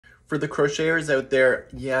For the crocheters out there,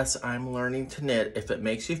 yes, I'm learning to knit. If it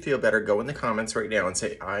makes you feel better, go in the comments right now and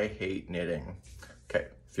say, I hate knitting. Okay,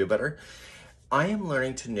 feel better? I am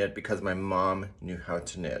learning to knit because my mom knew how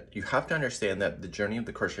to knit. You have to understand that the journey of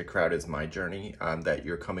the crochet crowd is my journey that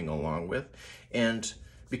you're coming along with. And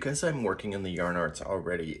because I'm working in the yarn arts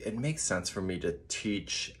already, it makes sense for me to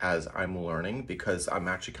teach as I'm learning because I'm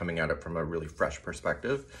actually coming at it from a really fresh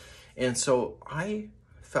perspective. And so I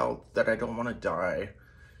felt that I don't want to die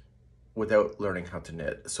without learning how to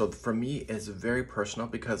knit. So for me, it's very personal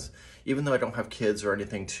because even though I don't have kids or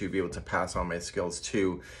anything to be able to pass on my skills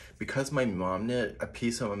to, because my mom knit, a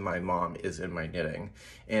piece of my mom is in my knitting.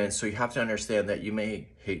 And so you have to understand that you may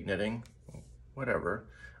hate knitting, whatever.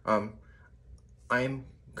 I'm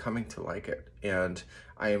coming to like it, and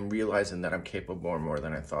I am realizing that I'm capable more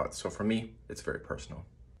than I thought. So for me, it's very personal.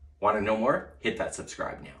 Want to know more? Hit that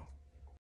subscribe now.